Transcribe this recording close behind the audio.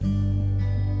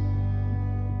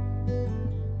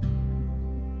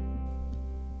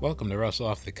Welcome to Russell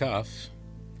Off the Cuff.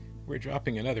 We're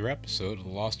dropping another episode of The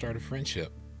Lost Art of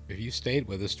Friendship. If you stayed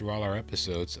with us through all our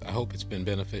episodes, I hope it's been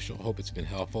beneficial, hope it's been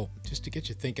helpful, just to get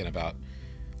you thinking about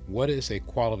what is a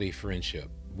quality friendship?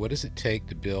 What does it take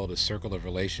to build a circle of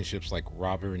relationships like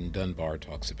Robert Dunbar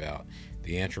talks about,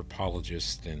 the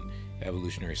anthropologist and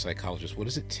evolutionary psychologist? What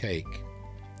does it take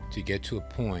to get to a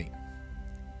point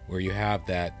where you have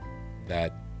that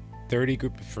 30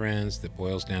 group of friends that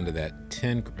boils down to that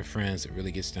 10 group of friends that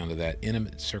really gets down to that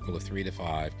intimate circle of 3 to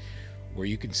 5, where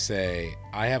you can say,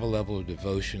 I have a level of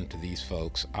devotion to these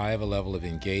folks, I have a level of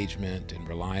engagement and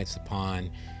reliance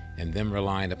upon, and them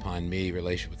relying upon me,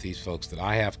 relation with these folks, that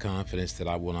I have confidence that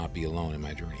I will not be alone in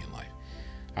my journey in life.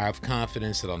 I have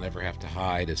confidence that I'll never have to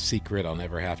hide a secret, I'll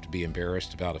never have to be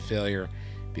embarrassed about a failure,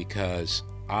 because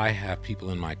I have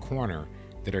people in my corner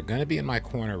that are going to be in my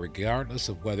corner regardless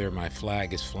of whether my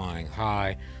flag is flying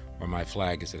high or my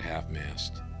flag is at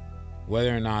half-mast.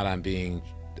 Whether or not I'm being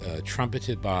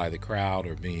trumpeted by the crowd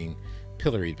or being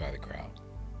pilloried by the crowd.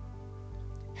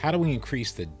 How do we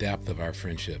increase the depth of our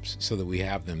friendships so that we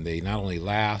have them? They not only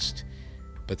last,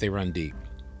 but they run deep.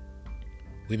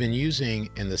 We've been using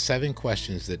in the 7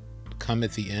 questions that come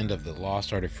at the end of The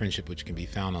Lost Art of Friendship, which can be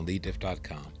found on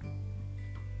leaddiff.com.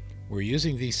 We're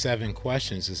using these 7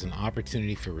 questions as an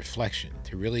opportunity for reflection,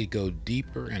 to really go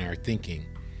deeper in our thinking,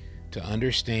 to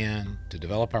understand, to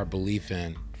develop our belief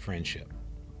in friendship.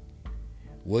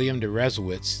 William de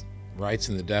Resowitz writes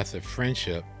in The Death of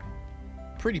Friendship,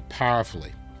 pretty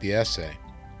powerfully, the essay,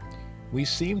 we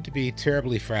seem to be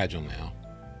terribly fragile now.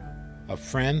 A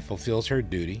friend fulfills her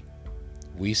duty,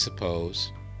 we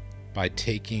suppose, by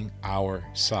taking our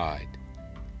side,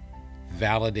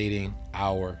 validating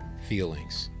our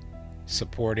feelings,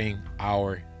 supporting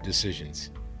our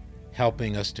decisions,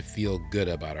 helping us to feel good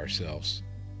about ourselves.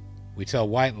 We tell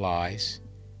white lies,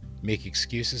 make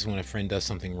excuses when a friend does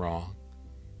something wrong,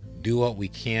 do what we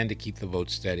can to keep the boat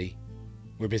steady.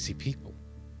 We're busy people.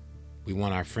 We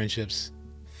want our friendships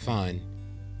fun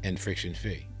and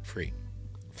friction-free.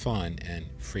 Fun and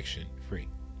friction-free.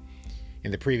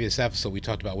 In the previous episode, we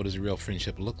talked about what does a real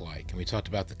friendship look like, and we talked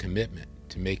about the commitment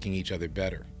to making each other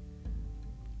better.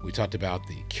 We talked about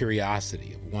the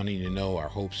curiosity of wanting to know our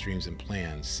hopes, dreams, and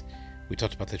plans. We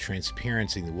talked about the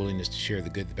transparency, the willingness to share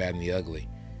the good, the bad, and the ugly,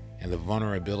 and the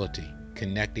vulnerability,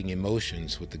 connecting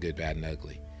emotions with the good, bad, and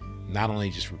ugly. Not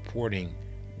only just reporting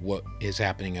what is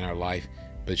happening in our life,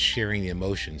 but sharing the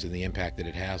emotions and the impact that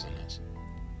it has on us.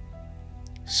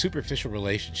 Superficial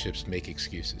relationships make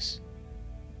excuses.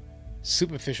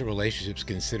 Superficial relationships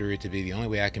consider it to be the only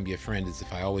way I can be a friend is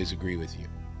if I always agree with you,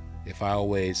 if I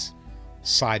always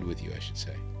side with you, I should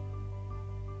say.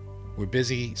 We're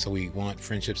busy, so we want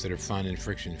friendships that are fun and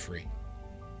friction-free.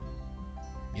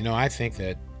 You know, I think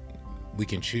that we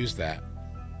can choose that,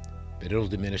 but it'll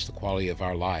diminish the quality of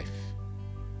our life.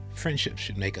 Friendship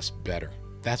should make us better.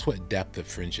 That's what depth of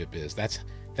friendship is.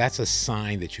 That's a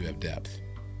sign that you have depth.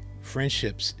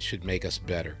 Friendships should make us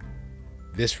better.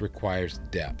 This requires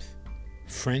depth.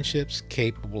 Friendships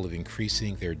capable of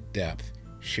increasing their depth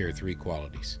share 3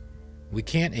 qualities. We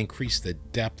can't increase the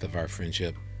depth of our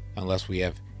friendship unless we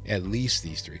have at least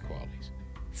these 3 qualities.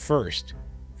 First,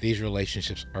 these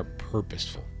relationships are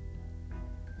purposeful.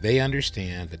 They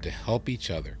understand that to help each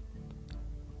other,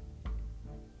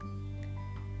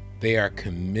 they are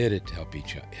committed to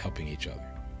helping each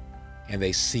other, and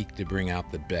they seek to bring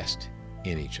out the best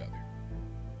in each other.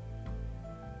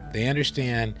 They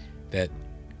understand that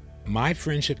my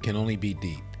friendship can only be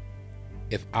deep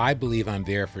if I believe I'm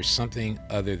there for something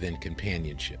other than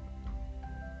companionship,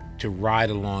 to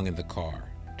ride along in the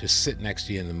car, to sit next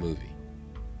to you in the movie,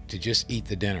 to just eat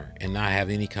the dinner and not have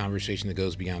any conversation that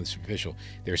goes beyond the superficial.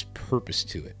 There's purpose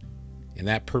to it, and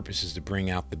that purpose is to bring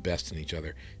out the best in each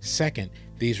other. Second,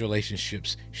 these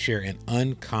relationships share an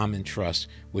uncommon trust,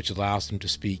 which allows them to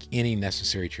speak any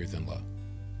necessary truth in love.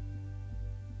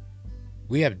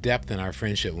 We have depth in our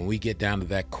friendship when we get down to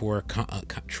that core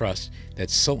trust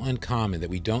that's so uncommon that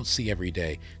we don't see every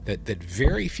day, that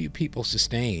very few people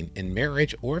sustain in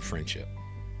marriage or friendship.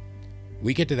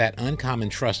 We get to that uncommon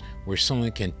trust where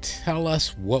someone can tell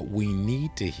us what we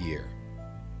need to hear.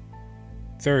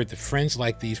 Third, the friends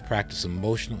like these practice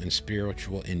emotional and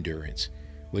spiritual endurance,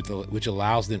 which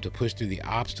allows them to push through the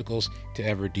obstacles to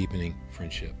ever-deepening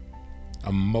friendship.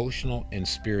 Emotional and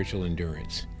spiritual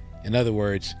endurance. In other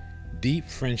words, deep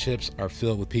friendships are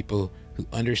filled with people who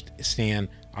understand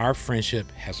our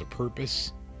friendship has a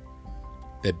purpose,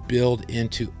 that build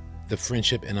into the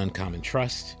friendship an uncommon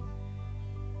trust,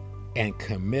 and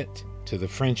commit to the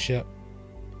friendship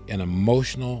an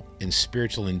emotional and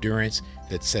spiritual endurance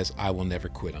that says, I will never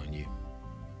quit on you.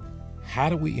 How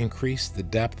do we increase the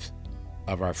depth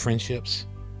of our friendships?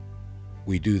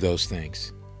 We do those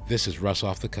things. This is Russ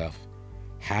Off the Cuff.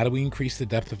 How do we increase the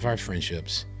depth of our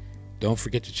friendships? Don't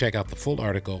forget to check out the full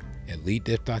article at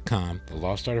leaddip.com, The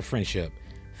Lost Art of Friendship.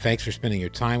 Thanks for spending your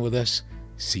time with us.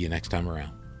 See you next time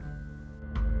around.